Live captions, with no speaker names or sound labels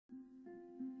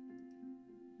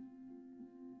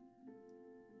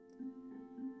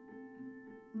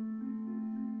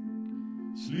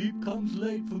Sleep comes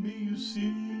late for me, you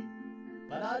see,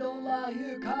 but I don't lie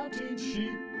here counting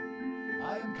sheep.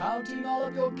 I am counting all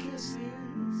of your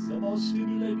kisses, the most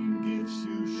stimulating gifts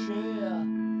you share.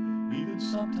 Even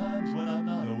sometimes when I'm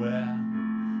not aware,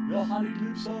 your honeyed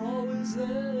lips are always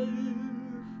there.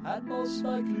 And most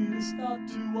likely it's not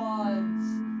too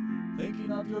wise,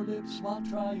 thinking of your lips while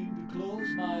trying to close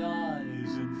my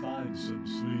eyes and find some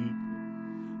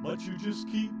sleep. But you just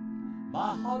keep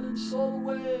my heart and soul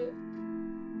awake,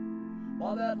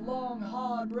 while that long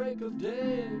hard break of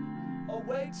day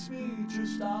awaits me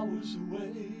just hours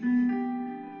away.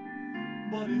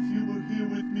 But if you were here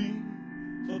with me,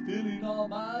 fulfilling all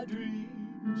my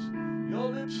dreams, your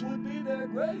lips would be there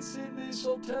gracing me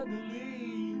so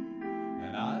tenderly,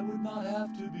 and I would not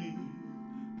have to be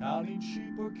counting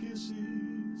sheep or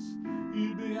kisses.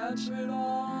 You'd be answering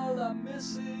all I'm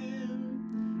missing.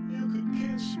 You could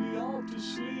kiss me off to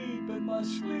sleep, and my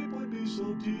sleep would be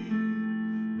so deep,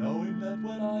 knowing that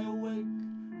when I awake,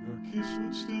 your kiss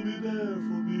would still be there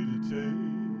for me to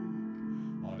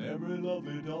take on every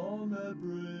lovely dawn that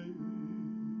breaks.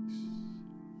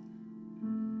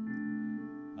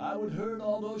 I would herd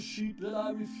all those sheep that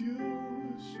I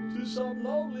refuse to some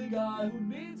lonely guy who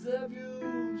needs their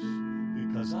views,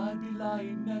 because I'd be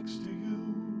lying next to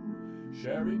you,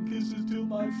 sharing kisses till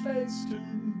my face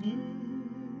turned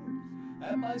blue,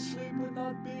 and my sleep would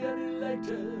not be any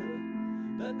later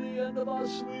than the end of our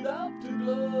sweet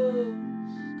afterglows,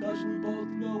 'cause we both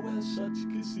know where such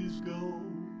kisses go,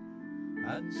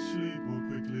 and sleep will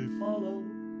quickly follow.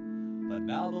 But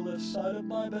now the left side of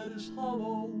my bed is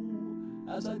hollow,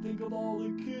 as I think of all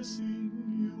the kissing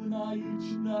you and I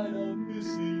each night are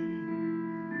missing.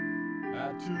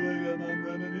 At 2 a.m. I'm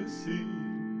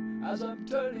reminiscing, as I'm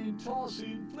turning,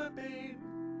 tossing, flipping.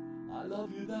 I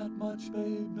love you that much,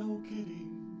 babe, no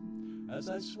kidding, as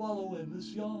I swallow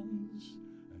endless yawns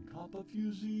and cop a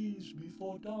few Z's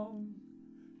before dawn,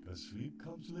 'cause sleep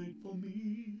comes late for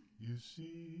me, you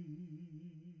see.